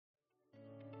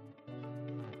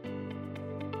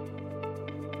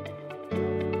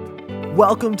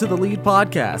Welcome to the Lead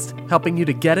Podcast, helping you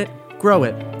to get it, grow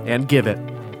it, and give it.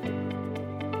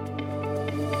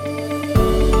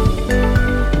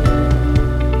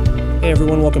 Hey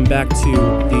everyone, welcome back to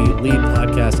the Lead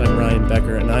Podcast. I'm Ryan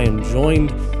Becker, and I am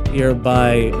joined here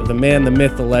by the man, the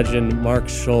myth, the legend, Mark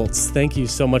Schultz. Thank you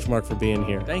so much, Mark, for being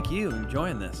here. Thank you.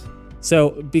 Enjoying this.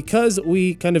 So because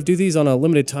we kind of do these on a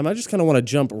limited time, I just kind of want to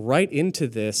jump right into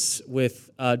this with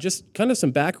just kind of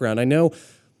some background. I know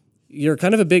you're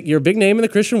kind of a big name in the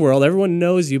Christian world. Everyone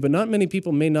knows you, but not many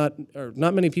people may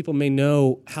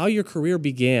know how your career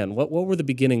began. What were the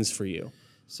beginnings for you?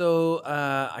 So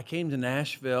I came to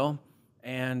Nashville,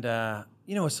 and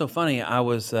it's so funny. I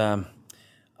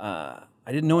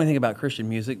didn't know anything about Christian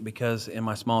music because in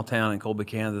my small town in Colby,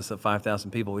 Kansas, of 5,000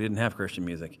 people, we didn't have Christian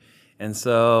music. And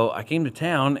so I came to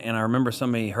town, and I remember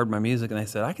somebody heard my music, and they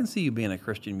said, "I can see you being a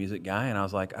Christian music guy." And I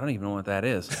was like, "I don't even know what that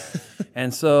is."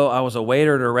 And so I was a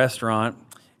waiter at a restaurant,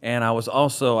 and I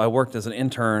worked as an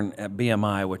intern at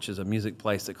BMI, which is a music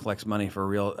place that collects money for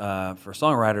for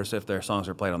songwriters if their songs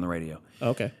are played on the radio.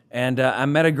 Okay. And I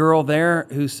met a girl there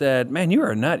who said, "Man,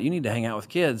 you're a nut. You need to hang out with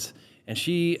kids." And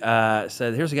she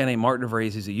said, "Here's a guy named Mark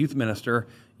DeVries. He's a youth minister.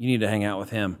 You need to hang out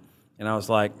with him." And I was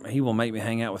like, "He will make me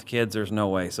hang out with kids. There's no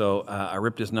way." So I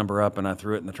ripped his number up and I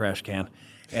threw it in the trash can.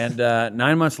 And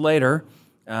 9 months later,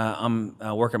 I'm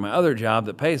working my other job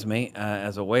that pays me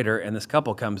as a waiter, and this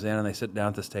couple comes in and they sit down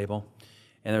at this table,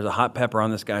 and there's a hot pepper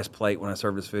on this guy's plate when I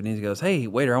served his food, and he goes, "Hey,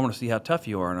 waiter, I want to see how tough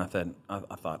you are." And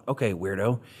I thought, "Okay,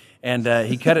 weirdo." And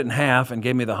he cut it in half and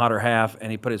gave me the hotter half,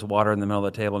 and he put his water in the middle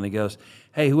of the table, and he goes,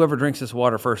 "Hey, whoever drinks this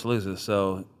water first loses."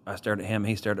 So I stared at him,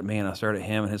 he stared at me, and I stared at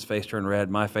him, and his face turned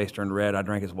red, my face turned red. I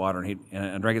drank his water, and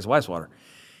I drank his wife's water.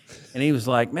 And he was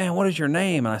like, "Man, what is your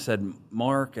name?" And I said,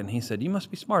 "Mark." And he said, "You must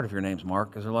be smart if your name's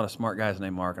Mark, because there are a lot of smart guys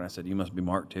named Mark." And I said, "You must be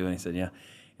Mark too." And he said, "Yeah."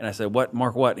 And I said, "What,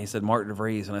 Mark what?" And he said, "Mark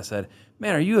DeVries." And I said,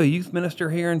 "Man, are you a youth minister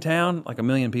here in town? Like 1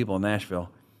 million people in Nashville."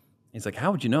 He's like,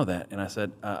 "How would you know that?" And I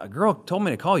said, "A girl told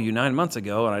me to call you 9 months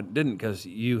ago, and I didn't because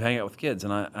you hang out with kids,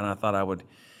 and I thought I would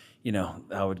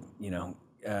have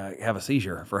a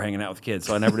seizure for hanging out with kids,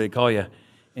 so I never did call you."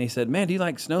 And he said, "Man, do you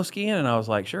like snow skiing?" And I was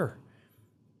like, "Sure."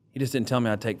 He just didn't tell me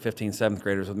I'd take 15 seventh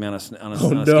graders with me on a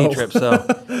ski trip. So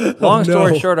long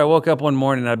story short, I woke up one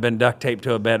morning and I'd been duct taped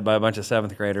to a bed by a bunch of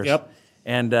seventh graders. Yep.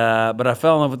 And but I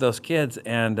fell in love with those kids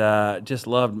and just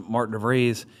loved Mark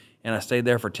DeVries. And I stayed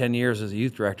there for 10 years as a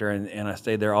youth director, and I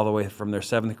stayed there all the way from their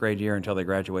 7th grade year until they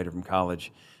graduated from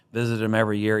college. Visited them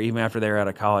every year. Even after they were out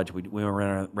of college, we went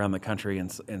around the country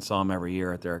and saw them every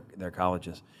year at their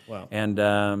colleges. Wow.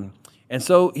 And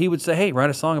so he would say, "Hey, write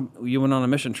a song. You went on a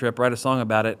mission trip, write a song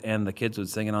about it," and the kids would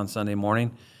sing it on Sunday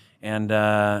morning. And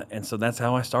so that's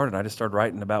how I started. I just started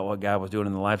writing about what God was doing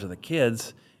in the lives of the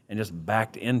kids and just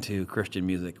backed into Christian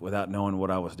music without knowing what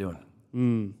I was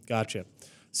doing. Gotcha.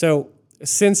 So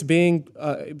since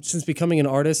becoming an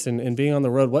artist and being on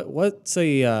the road, what's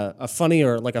a funny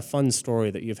or like a fun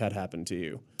story that you've had happen to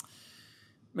you?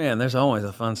 Man, there's always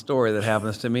a fun story that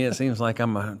happens to me. It seems like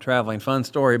I'm a traveling fun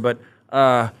story, but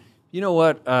you know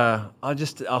what?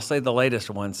 I'll say the latest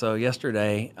one. So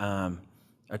yesterday,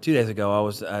 or 2 days ago, I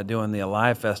was doing the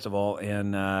Alive Festival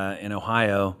in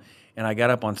Ohio, and I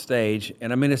got up on stage,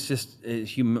 and I mean it's a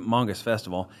humongous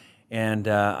festival. And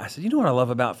I said, "You know what I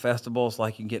love about festivals?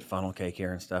 Like you can get funnel cake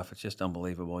here and stuff. It's just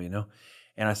unbelievable, you know."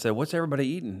 And I said, "What's everybody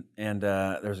eating?" And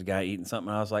there's a guy eating something.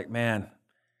 And I was like, "Man,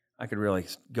 I could really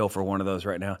go for one of those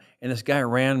right now." And this guy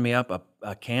ran me up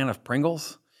a can of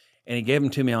Pringles, and he gave them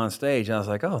to me on stage. And I was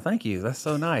like, "Oh, thank you. That's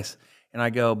so nice." And I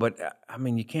go, "But I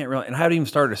mean, you can't really." And I hadn't even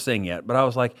started to sing yet. But I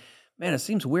was like, "Man, it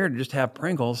seems weird to just have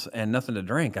Pringles and nothing to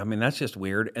drink. I mean, that's just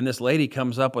weird." And this lady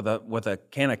comes up with a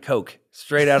can of Coke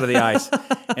straight out of the ice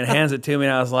and hands it to me.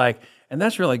 And I was like, "And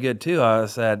that's really good too." I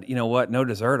said, "You know what? No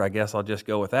dessert. I guess I'll just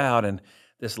go without." And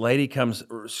this lady comes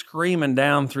screaming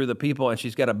down through the people, and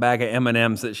she's got a bag of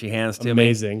M&Ms that she hands to me.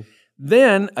 Amazing.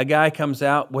 Then a guy comes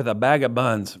out with a bag of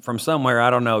buns from somewhere, I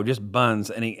don't know, just buns,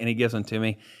 and he gives them to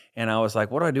me. And I was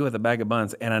like, "What do I do with a bag of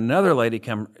buns?" And another lady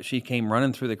came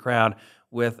running through the crowd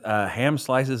with ham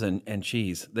slices and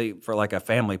cheese for like a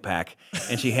family pack.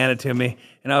 And she handed it to me.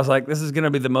 And I was like, "This is going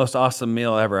to be the most awesome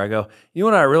meal ever." I go, "You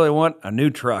know what I really want? A new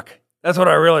truck. That's what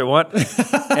I really want."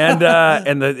 And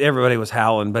everybody was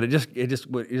howling, but it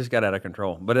just got out of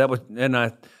control. But that was, and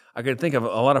I could think of a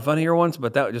lot of funnier ones,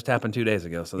 but that just happened 2 days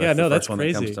ago. So that's the first one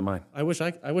crazy. that comes to mind. I wish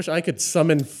I could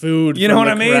summon food. You know from what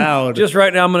I mean? crowd. Just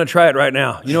right now, I'm going to try it right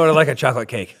now. You know what I like? A chocolate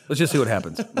cake. Let's just see what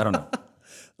happens. I don't know.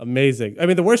 Amazing. I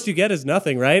mean, the worst you get is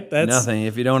nothing, right? Nothing.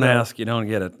 If you don't ask, you don't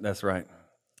get it. That's right.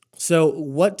 So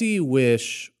what do you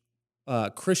wish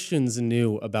Christians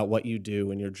knew about what you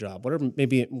do in your job?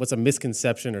 What's a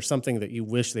misconception or something that you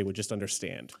wish they would just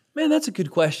understand? Man, that's a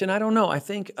good question. I don't know. I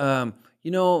think,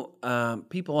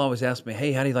 people always ask me,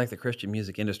 "Hey, how do you like the Christian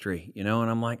music industry?" And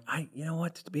I'm like, you know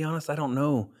what? To be honest, I don't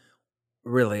know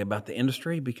really about the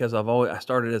industry because I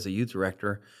started as a youth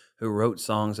director who wrote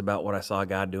songs about what I saw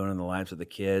God doing in the lives of the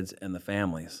kids and the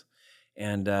families,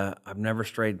 and I've never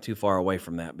strayed too far away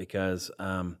from that because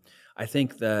I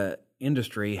think the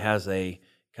industry has a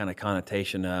kind of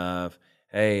connotation of,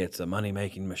 hey, it's a money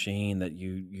making machine that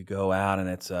you go out and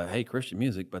it's hey, Christian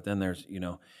music, but then there's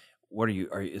what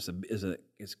is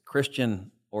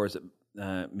Christian or is it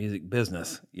music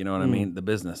business? You know what I mean? The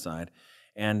business side.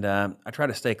 And I try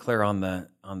to stay clear on the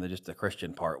just the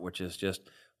Christian part, which is just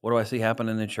what do I see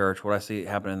happening in church, what I see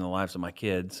happening in the lives of my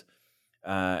kids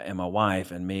and my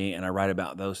wife and me, and I write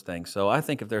about those things. So I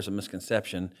think if there's a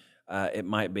misconception, it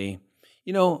might be,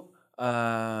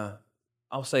 I'll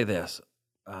say this.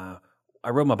 I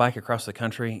rode my bike across the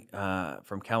country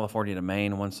from California to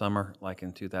Maine one summer, like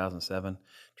in 2007,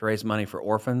 to raise money for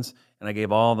orphans, and I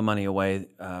gave all the money away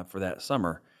for that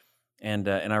summer. And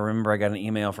I remember I got an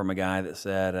email from a guy that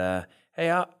said,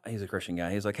 "Hey, he's a Christian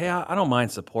guy. He's like, hey, I don't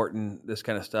mind supporting this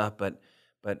kind of stuff, but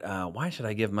why should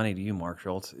I give money to you, Mark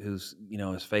Schultz, who's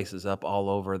his face is up all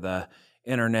over the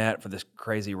internet for this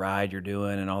crazy ride you're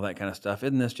doing and all that kind of stuff?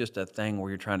 Isn't this just a thing where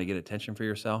you're trying to get attention for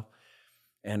yourself?"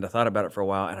 And I thought about it for a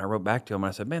while, and I wrote back to him. And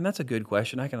I said, "Man, that's a good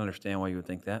question. I can understand why you would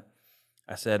think that."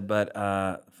 I said, "But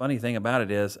funny thing about it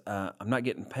is, I'm not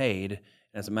getting paid.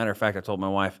 And as a matter of fact, I told my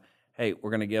wife, hey, we're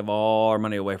going to give all our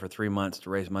money away for 3 months to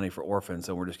raise money for orphans,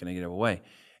 so we're just going to give it away."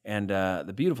 And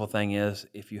the beautiful thing is,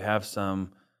 if you have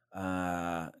some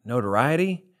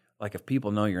notoriety, like if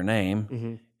people know your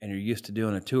name, and you're used to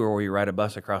doing a tour where you ride a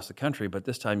bus across the country, but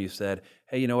this time you said,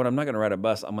 hey, you know what, I'm not going to ride a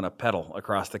bus, I'm going to pedal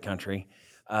across the country.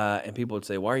 And people would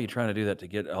say, why are you trying to do that, to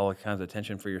get all kinds of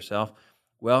attention for yourself?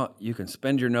 Well, you can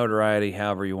spend your notoriety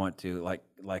however you want to,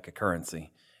 like a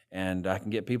currency. And I can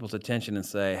get people's attention and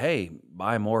say, hey,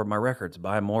 buy more of my records,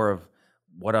 buy more of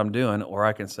what I'm doing. Or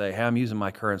I can say, hey, I'm using my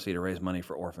currency to raise money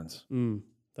for orphans.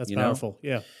 That's powerful.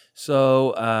 Yeah.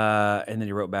 So, and then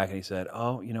he wrote back and he said,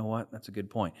 oh, you know what? That's a good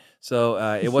point. So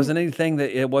it wasn't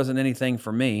anything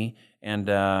for me. And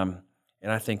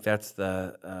I think that's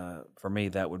for me,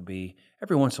 that would be,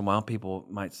 every once in a while, people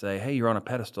might say, hey, you're on a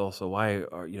pedestal, so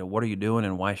what are you doing,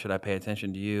 and why should I pay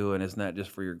attention to you? And isn't that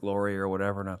just for your glory or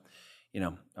whatever? And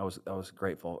I was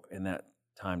grateful in that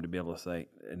time to be able to say,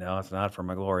 no, it's not for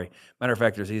my glory. Matter of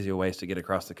fact, there's easier ways to get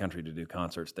across the country to do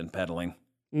concerts than pedaling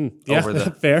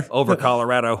over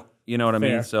Colorado. You know what I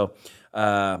mean? So,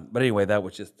 but anyway, that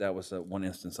was one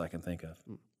instance I can think of.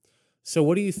 So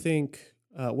what do you think?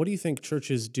 What do you think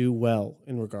churches do well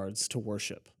in regards to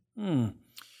worship? I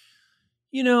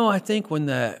think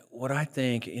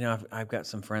I've got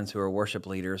some friends who are worship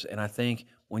leaders, and I think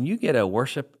when you get a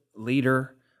worship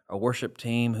leader, a worship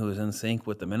team who is in sync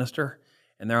with the minister,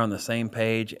 and they're on the same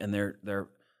page, and they're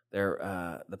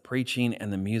the preaching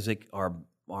and the music are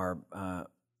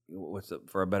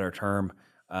for a better term,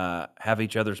 have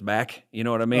each other's back. You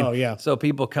know what I mean? Oh yeah. So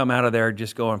people come out of there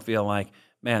just go and feel like,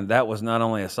 man, that was not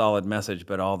only a solid message,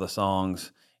 but all the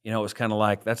songs, it was kind of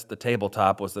like that's the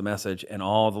tabletop was the message, and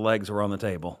all the legs were on the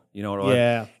table. You know what I mean?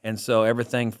 Yeah. And so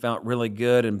everything felt really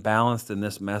good and balanced in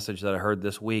this message that I heard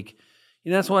this week.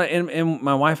 That's why, and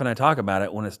my wife and I talk about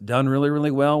it, when it's done really,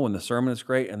 really well, when the sermon is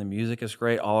great and the music is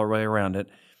great all the way around it,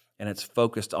 and it's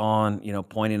focused on,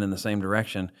 pointing in the same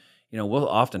direction. We'll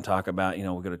often talk about, we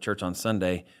go to church on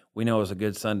Sunday. We know it was a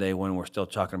good Sunday when we're still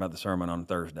talking about the sermon on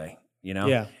Thursday.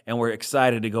 Yeah. And we're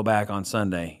excited to go back on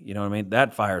Sunday. You know what I mean?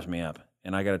 That fires me up.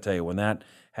 And I got to tell you, when that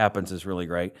happens, it's really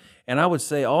great. And I would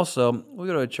say also, we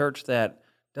go to a church that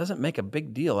doesn't make a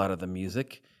big deal out of the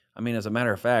music. I mean, as a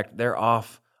matter of fact, they're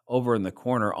off over in the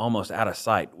corner, almost out of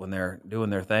sight when they're doing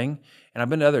their thing. And I've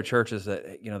been to other churches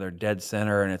that, they're dead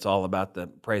center, and it's all about the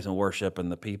praise and worship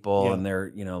and the people, and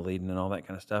they're, leading and all that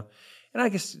kind of stuff. And I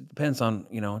guess it depends on,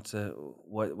 it's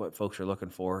what folks are looking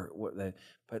for.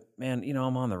 But man,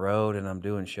 I'm on the road and I'm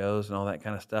doing shows and all that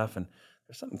kind of stuff, and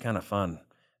there's something kind of fun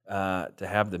to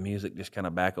have the music just kind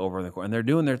of back over in the corner, and they're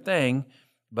doing their thing,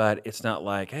 but it's not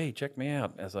like, hey, check me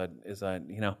out as I,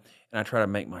 and I try to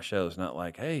make my shows not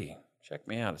like, hey, check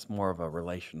me out. It's more of a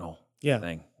relational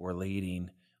thing. We're leading.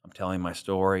 I'm telling my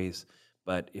stories,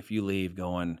 but if you leave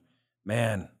going,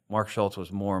 man, Mark Schultz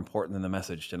was more important than the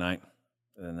message tonight,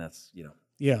 then that's,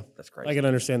 that's crazy. I can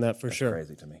understand that for sure.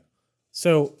 Crazy to me.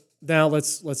 So now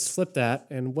let's flip that.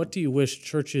 And what do you wish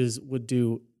churches would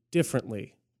do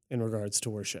differently in regards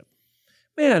to worship?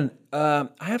 Man, I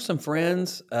have some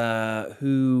friends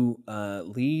who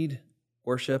lead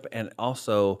worship and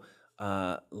also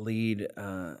lead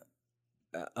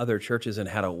other churches in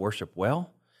how to worship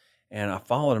well. And I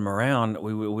followed him around.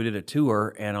 We did a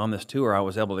tour, and on this tour, I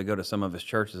was able to go to some of his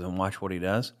churches and watch what he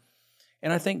does.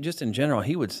 And I think just in general,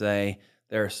 he would say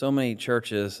there are so many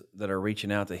churches that are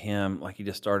reaching out to him. Like he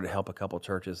just started to help a couple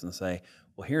churches and say,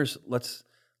 "Well, let's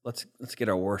get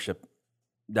our worship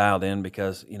dialed in,"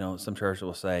 because some churches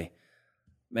will say,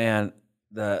 "Man,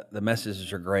 the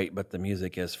messages are great, but the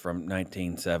music is from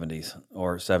 1970s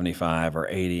or 75 or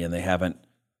 80, and they haven't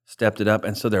stepped it up,"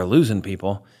 and so they're losing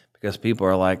people. Because people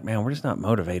are like, man, we're just not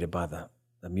motivated by the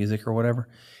music or whatever.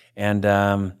 And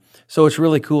so it's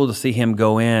really cool to see him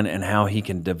go in and how he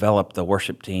can develop the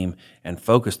worship team and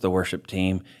focus the worship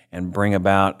team and bring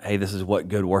about, hey, this is what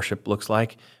good worship looks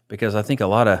like. Because I think a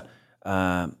lot of,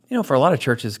 for a lot of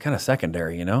churches, it's kind of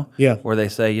secondary, Yeah. where they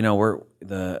say, we're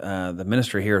the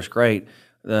ministry here is great.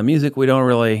 The music, we don't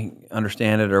really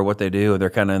understand it or what they do. They're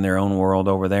kind of in their own world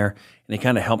over there. And it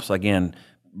kind of helps, again,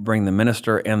 bring the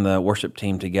minister and the worship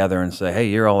team together and say, hey,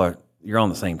 you're on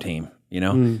the same team,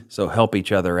 So help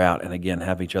each other out, and again,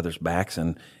 have each other's backs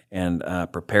and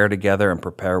prepare together and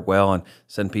prepare well, and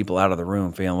send people out of the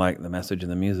room feeling like the message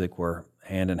and the music were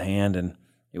hand in hand, and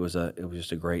it was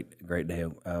just a great day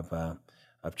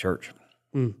of church.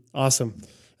 Awesome,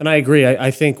 and I agree.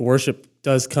 I think worship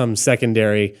does come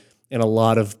secondary in a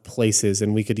lot of places,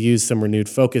 and we could use some renewed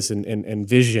focus and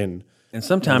vision. And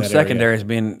sometimes secondary is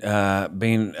being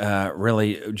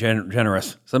really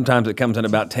generous. Sometimes it comes in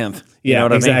about 10th. You know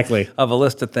what exactly. I mean? Of a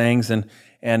list of things. And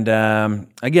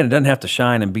again, it doesn't have to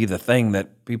shine and be the thing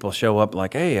that people show up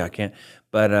like, hey, I can't.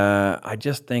 But I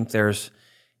just think there's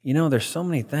so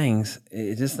many things.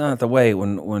 It's just not the way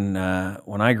when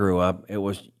I grew up, it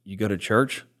was you go to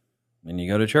church and you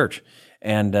go to church.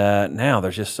 And now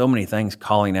there's just so many things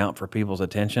calling out for people's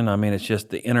attention. I mean, it's just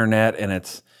the internet, and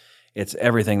it's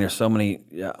everything. There's so many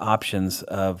options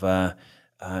of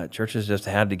churches just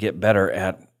had to get better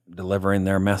at delivering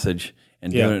their message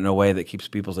and doing it in a way that keeps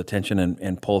people's attention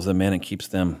and pulls them in and keeps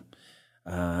them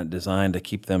designed to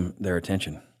keep their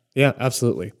attention. Yeah,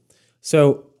 absolutely.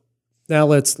 So now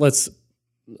let's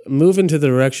move into the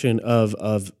direction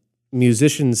of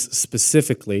musicians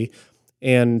specifically,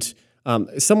 and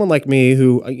someone like me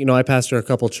who I pastor a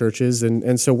couple churches,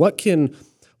 and so what can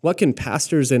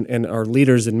pastors and our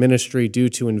leaders in ministry do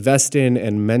to invest in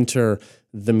and mentor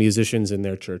the musicians in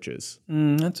their churches?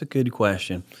 That's a good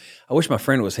question. I wish my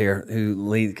friend was here who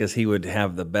leads, because he would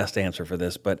have the best answer for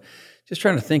this. But just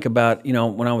trying to think about,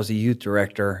 when I was a youth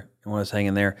director and when I was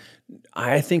hanging there,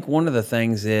 I think one of the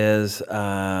things is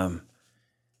having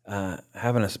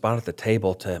a spot at the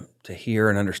table to hear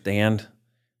and understand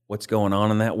what's going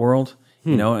on in that world,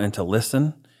 and to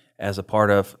listen as a part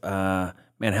of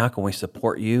man, how can we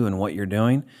support you and what you're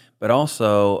doing? But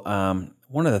also,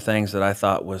 one of the things that I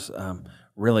thought was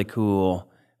really cool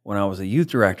when I was a youth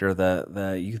director,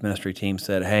 the youth ministry team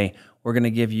said, hey, we're going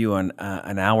to give you an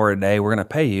hour a day. We're going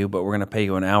to pay you, but we're going to pay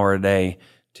you an hour a day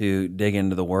to dig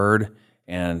into the Word.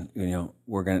 And,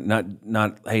 we're going to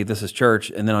not, hey, this is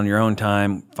church, and then on your own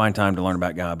time, find time to learn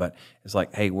about God. But it's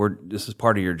like, hey, this is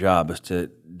part of your job is to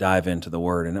dive into the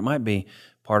Word. And it might be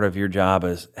part of your job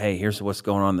is, hey, here's what's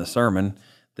going on in the sermon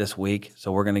this week.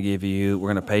 So we're going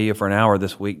to pay you for an hour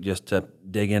this week just to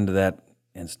dig into that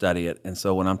and study it. And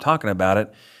so when I'm talking about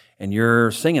it and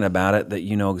you're singing about it, that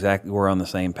exactly we're on the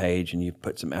same page and you've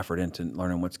put some effort into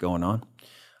learning what's going on.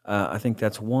 I think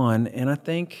that's one. And I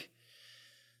think,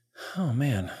 oh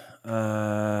man,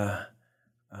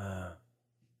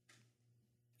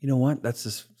 you know what? That's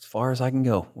as far as I can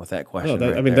go with that question.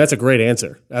 That's a great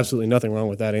answer. Absolutely nothing wrong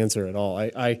with that answer at all.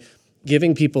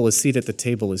 Giving people a seat at the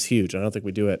table is huge. I don't think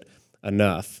we do it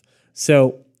enough.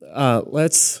 So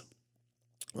let's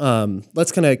kind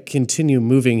of continue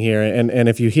moving here. And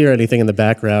if you hear anything in the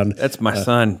background, that's my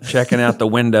son checking out the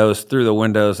windows through the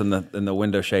windows and the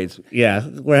window shades. Yeah,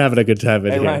 we're having a good time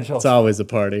in here. Ryan, it's always a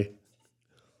party.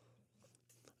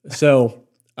 So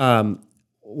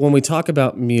when we talk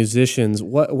about musicians,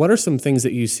 what are some things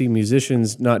that you see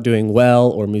musicians not doing well,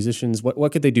 or musicians,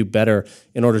 what could they do better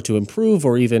in order to improve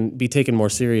or even be taken more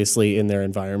seriously in their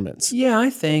environments? Yeah, I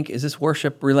think, is this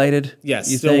worship related?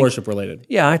 Yes, still worship related.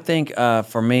 Yeah, I think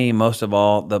for me, most of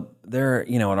all, at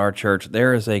our church,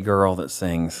 there is a girl that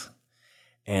sings,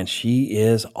 and she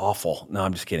is awful. No,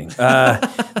 I'm just kidding.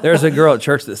 There's a girl at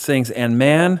church that sings, and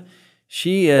man,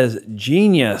 she is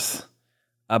genius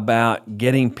about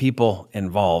getting people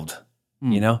involved,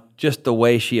 just the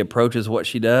way she approaches what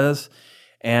she does.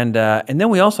 And then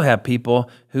we also have people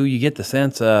who you get the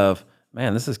sense of,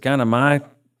 man, this is kind of my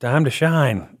time to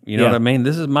shine. You know what I mean?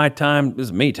 This is my time. This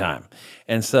is me time.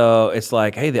 And so it's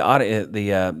like, hey,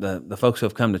 the folks who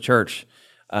have come to church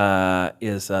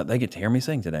they get to hear me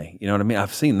sing today. You know what I mean?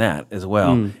 I've seen that as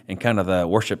well, and kind of the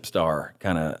worship star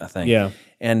kind of thing. Yeah.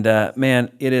 And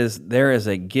man, there is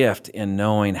a gift in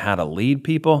knowing how to lead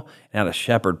people and how to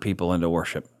shepherd people into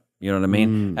worship. You know what I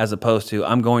mean? As opposed to,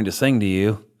 I'm going to sing to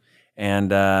you. And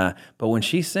but when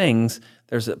she sings,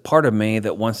 there's a part of me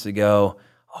that wants to go,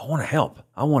 I want to help.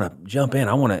 I want to jump in.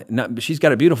 I want to. She's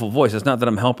got a beautiful voice. It's not that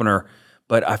I'm helping her,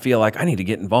 but I feel like I need to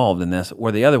get involved in this.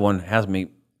 Where the other one has me,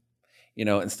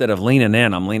 instead of leaning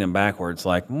in, I'm leaning backwards.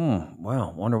 Like,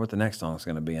 well, wonder what the next song's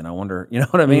going to be, and I wonder, you know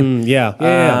what I mean?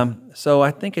 Yeah. So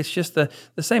I think it's just the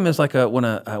same as like when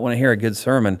I hear a good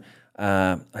sermon.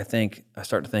 I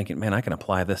start thinking, man, I can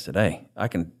apply this today. I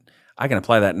can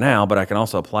apply that now, but I can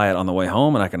also apply it on the way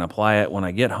home, and I can apply it when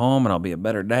I get home, and I'll be a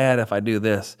better dad if I do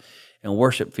this. And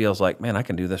worship feels like, man, I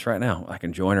can do this right now. I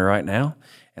can join her right now,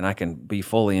 and I can be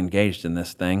fully engaged in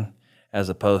this thing, as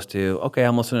opposed to, okay,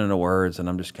 I'm listening to words, and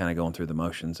I'm just kind of going through the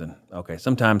motions. And okay,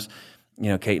 sometimes,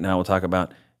 Kate and I will talk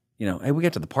about, hey, we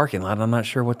get to the parking lot, and I'm not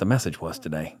sure what the message was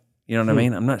today. You know what I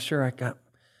mean? I'm not sure I got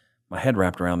my head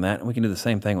wrapped around that. And we can do the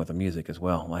same thing with the music as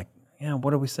well. Like, what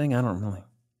do we sing? I don't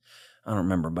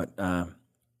remember. But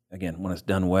again, when it's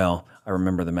done well, I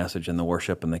remember the message and the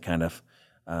worship, and they kind of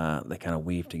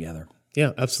weave together.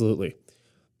 Yeah, absolutely.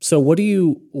 So what do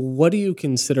you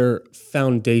consider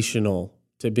foundational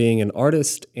to being an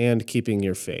artist and keeping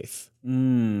your faith?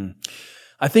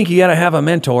 I think you got to have a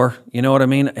mentor. You know what I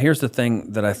mean? Here's the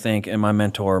thing that I think, and my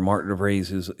mentor, Martin DeVries,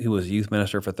 who was youth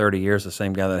minister for 30 years, the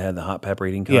same guy that I had the hot pepper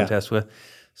eating contest with.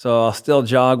 So I'll still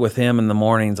jog with him in the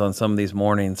mornings on some of these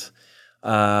mornings.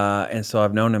 And so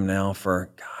I've known him now for,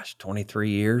 23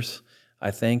 years, I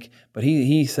think. But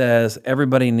he says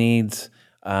everybody needs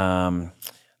a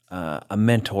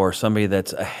mentor, somebody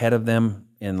that's ahead of them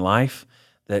in life,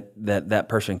 that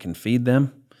person can feed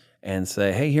them and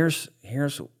say, hey, here's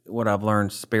what I've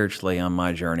learned spiritually on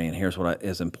my journey, and here's what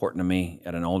is important to me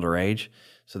at an older age,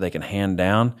 so they can hand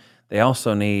down. They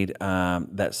also need,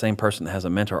 that same person that has a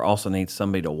mentor also needs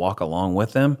somebody to walk along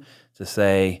with them to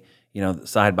say,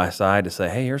 side by side, to say,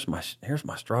 hey, here's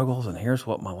my struggles, and here's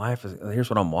what my life is, here's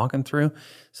what I'm walking through,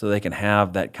 so they can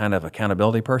have that kind of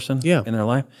accountability person in their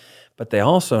life. But they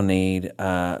also need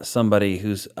somebody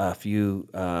who's a few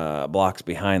blocks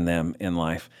behind them in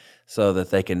life, so that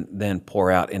they can then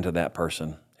pour out into that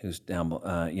person who's down,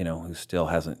 who still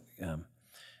hasn't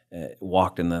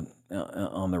walked on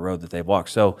the road that they've walked.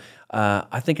 So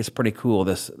I think it's pretty cool.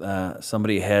 This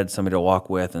somebody ahead, somebody to walk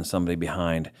with, and somebody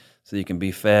behind, so you can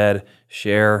be fed,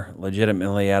 share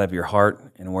legitimately out of your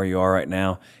heart and where you are right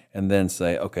now, and then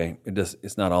say, okay,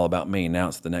 it's not all about me. Now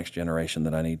it's the next generation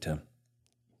that I need to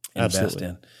invest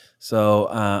in. So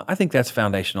I think that's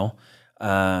foundational,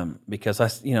 because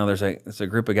there's a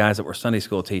group of guys that were Sunday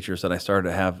school teachers that I started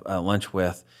to have lunch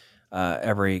with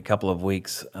every couple of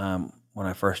weeks when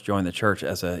I first joined the church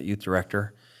as a youth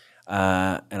director,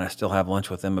 and I still have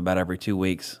lunch with them about every 2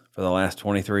 weeks for the last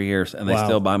 23 years, and they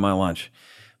still buy my lunch.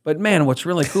 But man, what's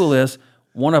really cool is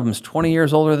one of them's 20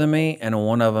 years older than me, and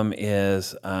one of them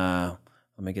is, let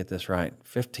me get this right,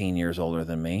 15 years older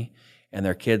than me. And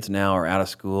their kids now are out of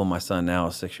school. My son now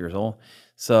is 6 years old.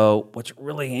 So what's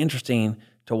really interesting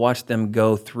to watch them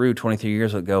go through 23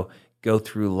 years ago, go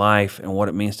through life and what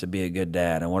it means to be a good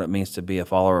dad, and what it means to be a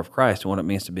follower of Christ, and what it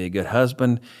means to be a good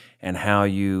husband, and how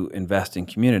you invest in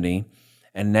community.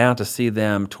 And now to see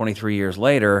them 23 years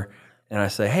later, and I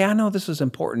say, hey, I know this is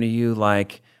important to you,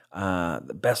 like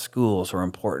the best schools are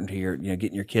important to your,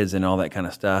 getting your kids in, all that kind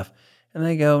of stuff.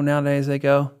 And nowadays they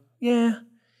go, yeah,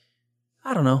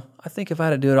 I don't know. I think if I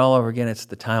had to do it all over again, it's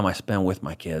the time I spend with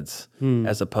my kids,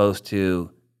 as opposed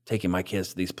to taking my kids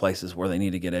to these places where they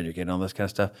need to get educated and all this kind of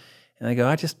stuff. And they go,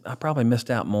 I probably missed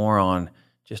out more on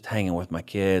just hanging with my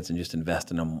kids and just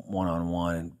investing in them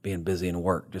one-on-one and being busy in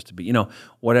work, just to be,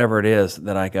 whatever it is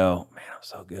that I go, man,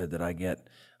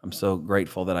 I'm so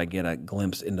grateful that I get a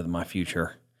glimpse into my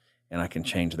future, and I can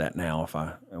change that now if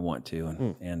I want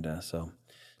to. So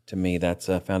to me, that's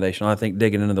foundational. I think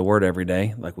digging into the Word every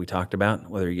day, like we talked about,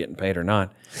 whether you're getting paid or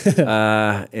not,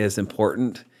 is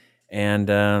important. And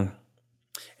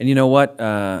you know what?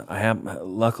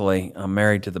 Luckily, I'm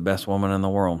married to the best woman in the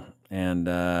world. And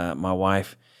my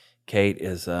wife, Kate,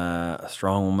 is a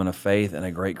strong woman of faith and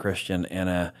a great Christian,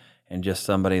 and just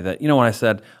somebody that, when I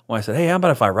said, hey, how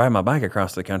about if I ride my bike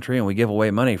across the country and we give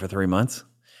away money for 3 months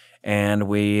and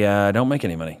we don't make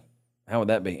any money? How would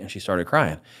that be? And she started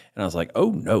crying. And I was like, oh,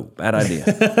 no, bad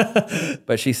idea.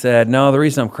 But she said, no, the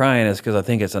reason I'm crying is because I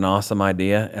think it's an awesome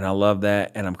idea, and I love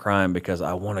that, and I'm crying because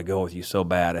I want to go with you so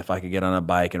bad. If I could get on a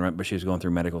bike, but she was going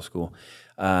through medical school.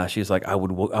 She's like, I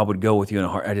would go with you in a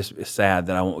heart. It's sad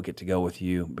that I won't get to go with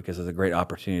you because it's a great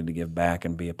opportunity to give back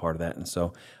and be a part of that. And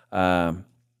so,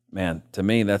 man, to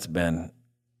me, that's been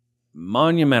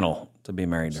monumental to be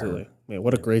married to her. Man,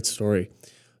 what a great story.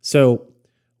 So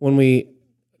when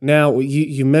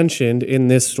you mentioned in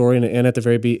this story and at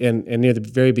the and near the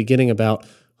very beginning about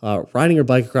riding your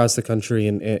bike across the country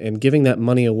and giving that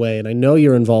money away. And I know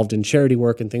you're involved in charity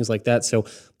work and things like that. So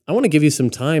I want to give you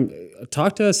some time.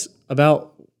 Talk to us about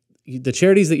the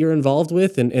charities that you're involved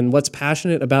with and what's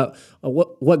passionate about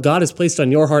what God has placed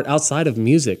on your heart outside of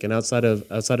music and outside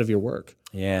of your work.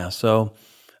 Yeah. So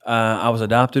I was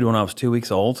adopted when I was 2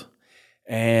 weeks old.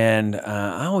 And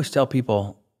I always tell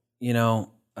people,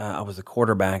 I was a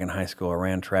quarterback in high school. I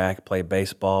ran track, played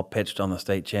baseball, pitched on the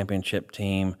state championship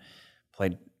team,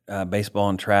 played baseball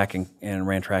and track and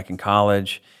ran track in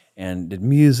college, and did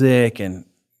music and,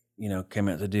 came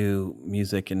out to do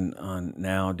music and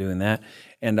now doing that.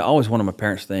 And I always wanted my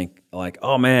parents to think like,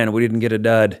 oh man, we didn't get a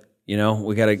dud. We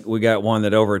got one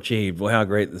that overachieved. Well, how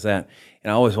great is that? And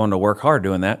I always wanted to work hard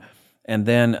doing that. And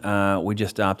then we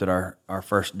just adopted our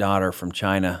first daughter from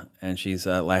China, and she's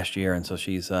last year, and so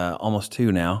she's almost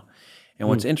 2 now. And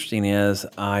what's interesting is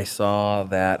I saw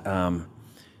that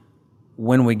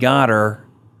when we got her,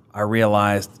 I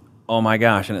realized, oh my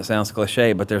gosh, and it sounds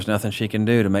cliche, but there's nothing she can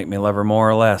do to make me love her more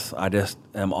or less. I just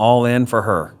am all in for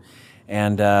her.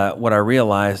 And what I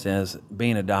realized is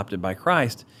being adopted by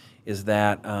Christ is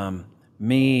that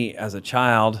me as a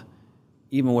child,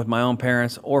 even with my own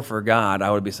parents or for God,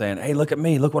 I would be saying, hey, look at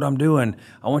me, look what I'm doing.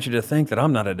 I want you to think that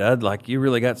I'm not a dud, like you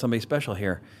really got somebody special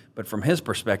here. But from his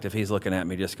perspective, he's looking at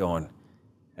me just going,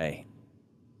 hey,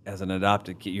 as an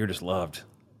adopted kid, you're just loved.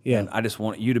 Yeah. And I just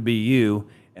want you to be you,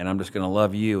 and I'm just going to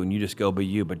love you, and you just go be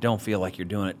you, but don't feel like you're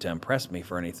doing it to impress me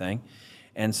for anything.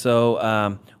 And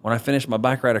so when I finished my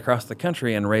bike ride across the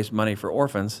country and raised money for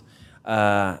orphans,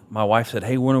 my wife said,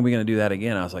 hey, when are we going to do that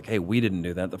again? I was like, hey, we didn't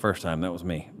do that the first time. That was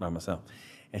me by myself.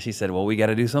 And she said, well, we got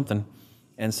to do something.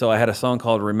 And so I had a song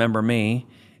called Remember Me.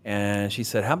 And she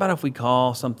said, how about if we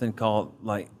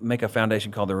make a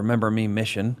foundation called the Remember Me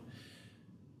Mission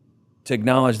to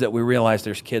acknowledge that we realize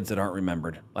there's kids that aren't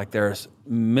remembered. Like there's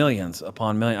millions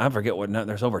upon millions. I forget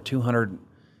there's over 200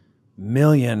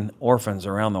 million orphans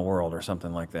around the world or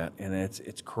something like that. And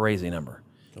it's crazy number,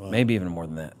 maybe even more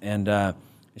than that. And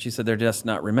she said they're just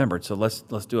not remembered. So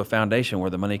let's do a foundation where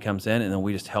the money comes in, and then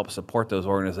we just help support those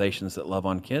organizations that love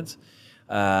on kids.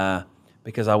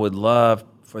 Because I would love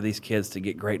for these kids to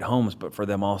get great homes, but for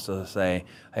them also to say,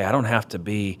 hey, I don't have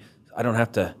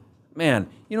to, man,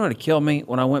 you know what would kill me?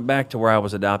 When I went back to where I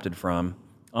was adopted from,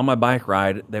 on my bike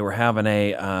ride, they were having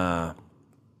a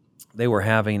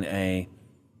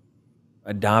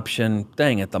adoption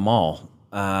thing at the mall.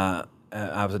 I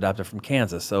was adopted from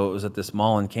Kansas, so it was at this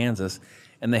mall in Kansas.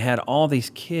 And they had all these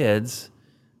kids'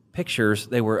 pictures.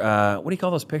 They were what do you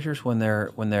call those pictures when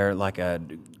they're like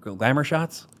glamour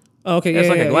shots? Oh, okay, it's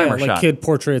like a glamour shot. Like kid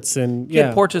portraits and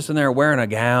portraits, and they're wearing a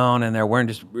gown and they're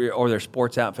wearing or their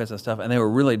sports outfits and stuff, and they were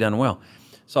really done well.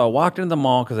 So I walked into the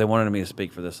mall because they wanted me to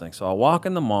speak for this thing. So I walk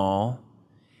in the mall,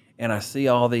 and I see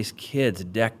all these kids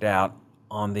decked out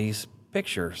on these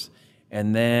pictures,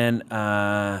 and then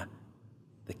the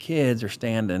kids are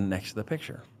standing next to the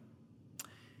picture.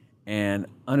 And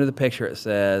under the picture it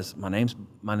says, my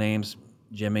name's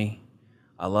Jimmy.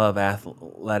 I love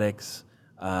athletics.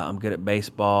 I'm good at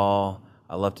baseball.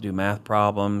 I love to do math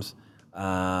problems.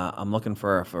 I'm looking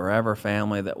for a forever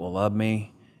family that will love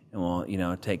me and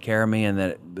will, take care of me, and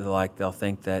that they'll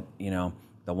think that, they'll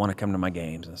want to come to my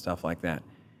games and stuff like that.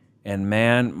 And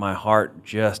man, my heart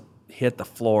just hit the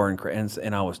floor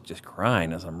and I was just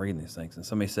crying as I'm reading these things. And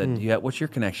somebody said, what's your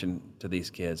connection to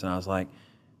these kids? And I was like,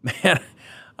 man,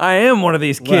 I am one of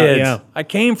these kids. Well, yeah. I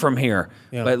came from here.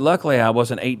 Yeah. But luckily I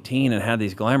wasn't 18 and had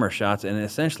these glamour shots. And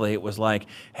essentially it was like,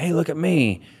 hey, look at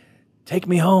me. Take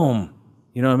me home.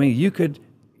 You know what I mean? You could,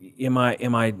 am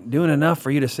I doing enough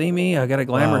for you to see me? I got a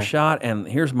glamour shot, and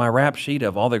here's my rap sheet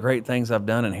of all the great things I've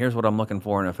done, and here's what I'm looking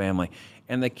for in a family.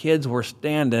 And the kids were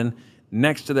standing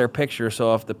next to their picture,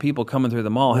 so if the people coming through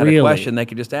the mall had a question, they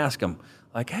could just ask them.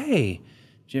 Like, hey,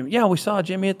 Jim, we saw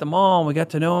Jimmy at the mall, and we got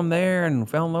to know him there and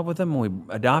fell in love with him, and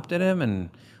we adopted him and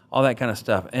all that kind of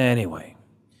stuff. Anyway,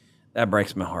 that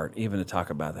breaks my heart. Even to talk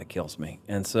about that kills me.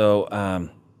 And so,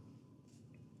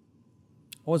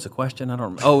 what was the question? I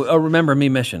don't remember. Oh, Remember Me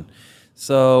mission.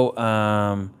 So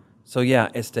yeah,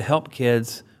 it's to help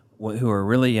kids who are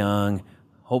really young,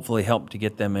 hopefully help to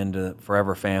get them into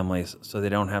forever families so they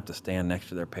don't have to stand next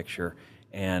to their picture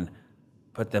and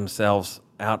put themselves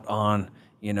out on,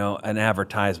 an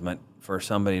advertisement for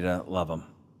somebody to love them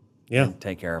and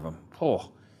take care of them.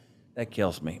 Oh, that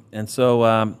kills me. And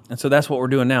so that's what we're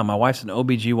doing now. My wife's an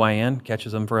OBGYN,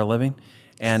 catches them for a living,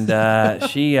 and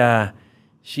she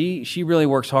really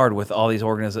works hard with all these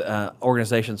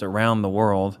organizations around the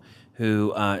world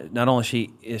who not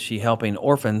only is she helping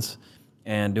orphans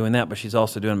and doing that, but she's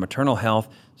also doing maternal health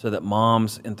so that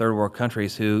moms in third world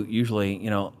countries a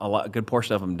good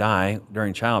portion of them die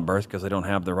during childbirth because they don't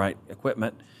have the right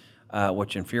equipment,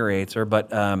 which infuriates her.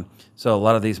 But so a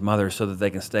lot of these mothers, so that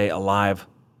they can stay alive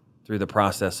through the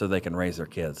process so they can raise their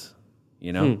kids,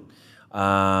 because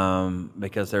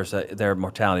their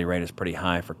mortality rate is pretty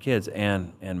high for kids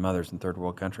and mothers in third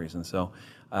world countries. And so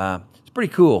it's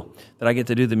pretty cool that I get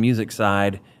to do the music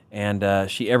side. And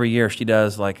every year she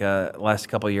does, last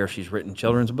couple of years, she's written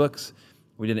children's books.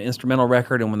 We did an instrumental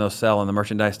record, and when those sell on the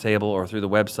merchandise table or through the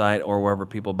website or wherever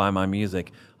people buy my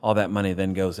music, all that money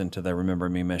then goes into the Remember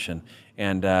Me mission.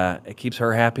 And it keeps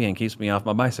her happy and keeps me off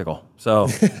my bicycle. So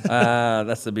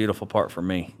that's the beautiful part for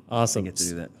me. Awesome. I get to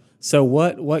do that. So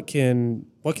what can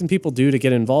people do to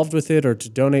get involved with it or to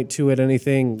donate to it?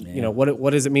 Anything? Yeah.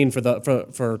 What does it mean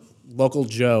for local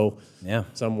Joe? Yeah.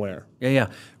 Somewhere. Yeah.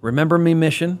 Remember Me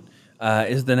Mission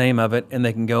is the name of it, and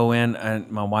they can go in.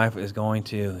 And my wife is going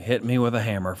to hit me with a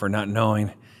hammer for not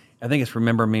knowing. I think it's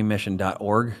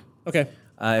remembermemission.org. Okay.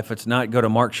 If it's not, go to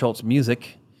Mark Schultz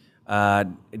Music.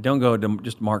 Don't go to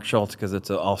just Mark Schultz because it's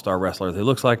an all-star wrestler who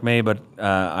looks like me, but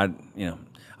I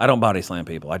don't body slam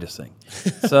people. I just sing.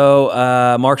 So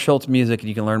Mark Schultz Music, and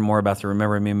you can learn more about the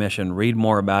Remember Me mission, read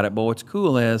more about it. But what's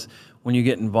cool is when you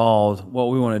get involved, what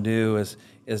we want to do is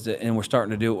and we're starting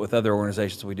to do it with other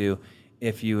organizations we do,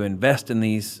 if you invest in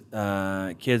these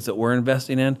kids that we're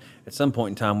investing in, at some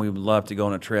point in time, we would love to go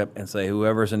on a trip and say,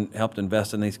 whoever's helped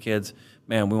invest in these kids,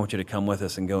 man, we want you to come with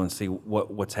us and go and see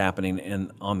what's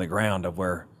happening on the ground of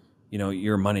where,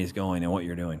 your money's going and what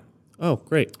you're doing. Oh,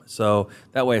 great. So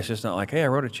that way it's just not like, hey, I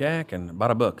wrote a check and bought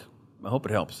a book. I hope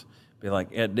it helps. Be like,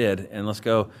 it did. And let's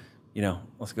go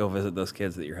visit those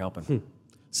kids that you're helping.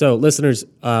 So listeners,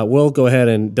 we'll go ahead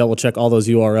and double check all those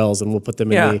URLs and we'll put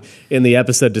them in the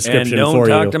episode description and for you.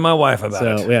 don't talk to my wife about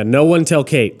it. So yeah, no one tell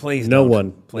Kate. Please no don't.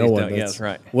 one. Please no don't. one. Yeah, that's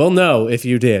right. We'll know if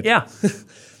you did. Yeah.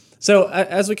 So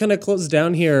as we kind of close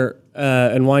down here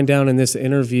and wind down in this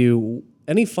interview,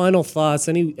 any final thoughts,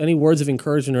 any words of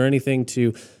encouragement or anything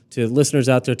to listeners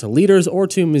out there, to leaders or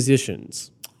to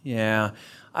musicians? Yeah,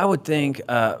 I would think,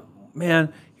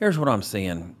 man, here's what I'm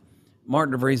seeing.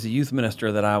 Martin DeVries, the youth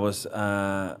minister that I was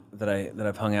that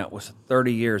I've hung out with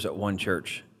 30 years at one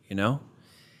church,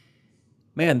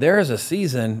 Man, there is a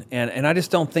season, and I just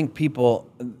don't think people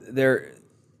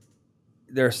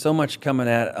there's so much coming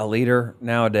at a leader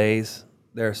nowadays.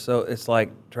 It's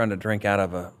like trying to drink out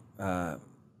of a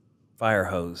fire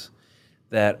hose.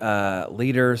 That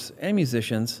leaders and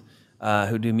musicians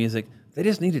who do music, they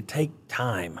just need to take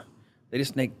time. They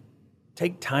just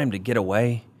take time to get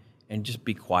away and just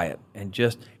be quiet and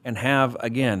have,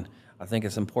 again, I think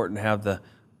it's important to have the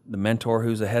mentor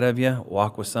who's ahead of you,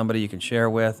 walk with somebody you can share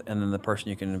with, and then the person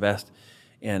you can invest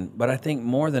in. But I think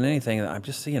more than anything, I'm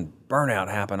just seeing burnout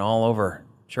happen all over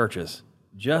churches,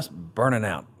 just burning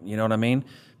out. You know what I mean?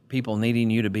 People needing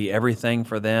you to be everything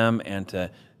for them and to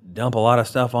dump a lot of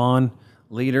stuff on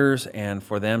leaders and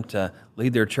for them to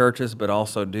lead their churches, but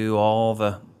also do all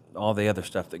the other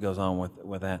stuff that goes on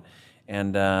with that.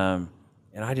 And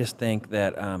I just think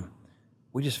that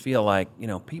we just feel like,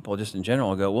 people just in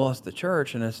general go, well, it's the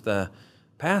church and it's the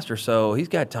pastor, so he's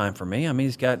got time for me. I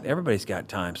mean, everybody's got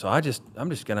time. So I'm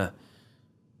just gonna,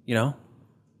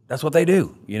 that's what they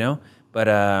do,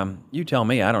 But you tell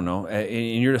me, I don't know.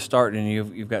 And you're just starting,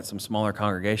 and you've got some smaller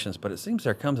congregations, but it seems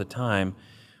there comes a time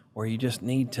where you just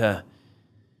need to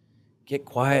get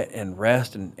quiet and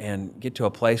rest and get to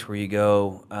a place where you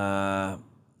go, a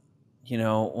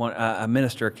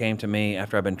minister came to me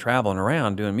after I've been traveling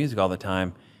around doing music all the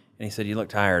time, and he said, "You look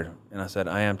tired." And I said,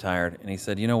 "I am tired." And he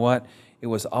said, "You know what? It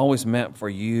was always meant for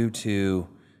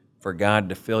God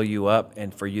to fill you up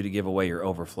and for you to give away your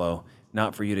overflow,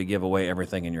 not for you to give away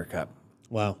everything in your cup."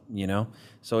 Wow.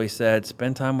 So he said,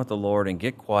 spend time with the Lord and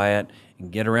get quiet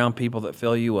and get around people that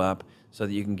fill you up so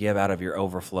that you can give out of your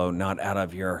overflow, not out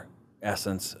of your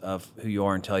essence of who you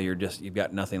are until you've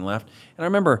got nothing left. And I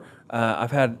remember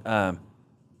I've had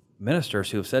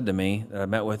ministers who have said to me that I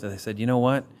met with, they said, "You know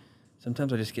what?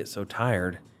 Sometimes I just get so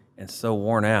tired and so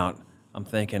worn out. I'm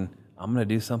thinking I'm going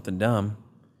to do something dumb."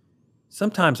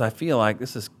 Sometimes I feel like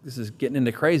this is getting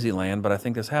into crazy land, but I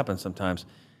think this happens sometimes.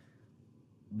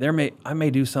 I may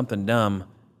do something dumb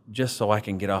just so I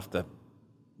can get off the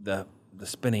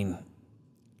spinning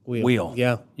wheel.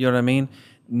 Yeah. You know what I mean?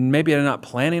 Maybe I'm not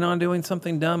planning on doing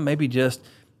something dumb. Maybe just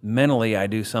mentally I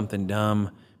do something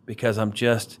dumb because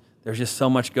there's just so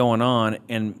much going on,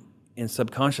 and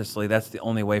subconsciously that's the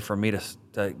only way for me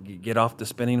to get off the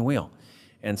spinning wheel.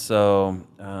 And so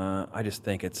I just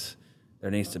think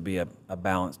there needs to be a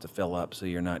balance to fill up so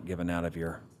you're not giving out of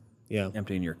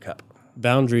emptying your cup.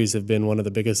 Boundaries have been one of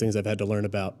the biggest things I've had to learn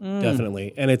about,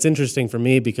 definitely. And it's interesting for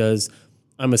me because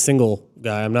I'm a single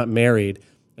guy. I'm not married.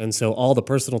 And so all the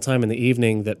personal time in the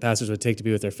evening that pastors would take to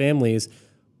be with their families,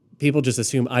 people just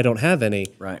assume I don't have any.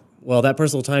 Right. Well, that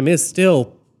personal time is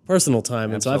still personal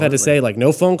time. And so I've had to say, like,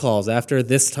 no phone calls after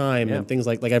this time and things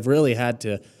like I've really had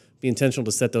to be intentional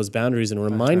to set those boundaries and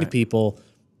remind people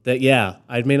that,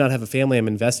 I may not have a family I'm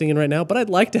investing in right now, but I'd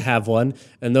like to have one.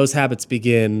 And those habits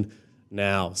begin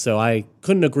now. So I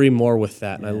couldn't agree more with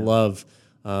that. And I love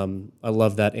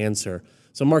that answer.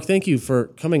 So Mark, thank you for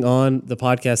coming on the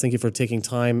podcast. Thank you for taking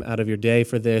time out of your day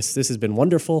for this. This has been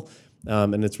wonderful.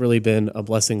 And it's really been a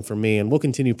blessing for me. And we'll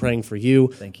continue praying for you,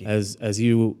 thank you. As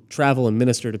you travel and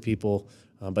minister to people.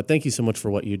 But thank you so much for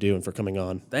what you do and for coming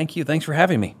on. Thank you. Thanks for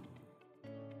having me.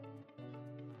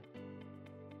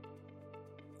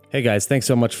 Hey guys, thanks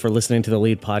so much for listening to the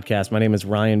Lead Podcast. My name is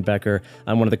Ryan Becker.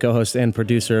 I'm one of the co-hosts and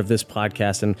producer of this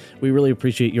podcast, and we really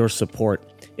appreciate your support.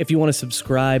 If you want to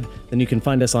subscribe, then you can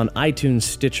find us on iTunes,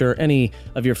 Stitcher, any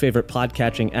of your favorite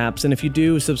podcatching apps. And if you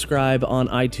do subscribe on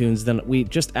iTunes, then we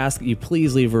just ask that you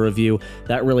please leave a review.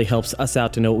 That really helps us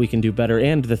out to know what we can do better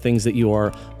and the things that you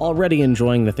are already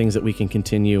enjoying, the things that we can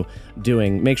continue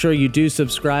doing. Make sure you do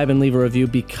subscribe and leave a review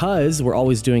because we're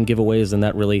always doing giveaways, and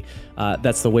that really,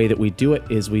 that's the way that we do it,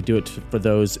 is we do it for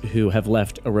those who have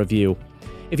left a review.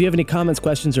 If you have any comments,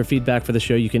 questions, or feedback for the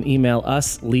show, you can email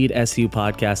us,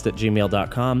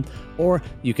 leadsupodcast@gmail.com, or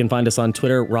you can find us on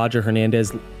Twitter, Roger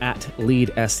Hernandez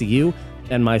 @leadsu,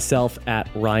 and myself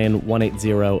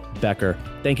 @Ryan180Becker.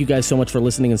 Thank you guys so much for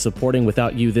listening and supporting.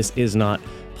 Without you, this is not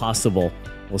possible.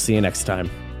 We'll see you next time.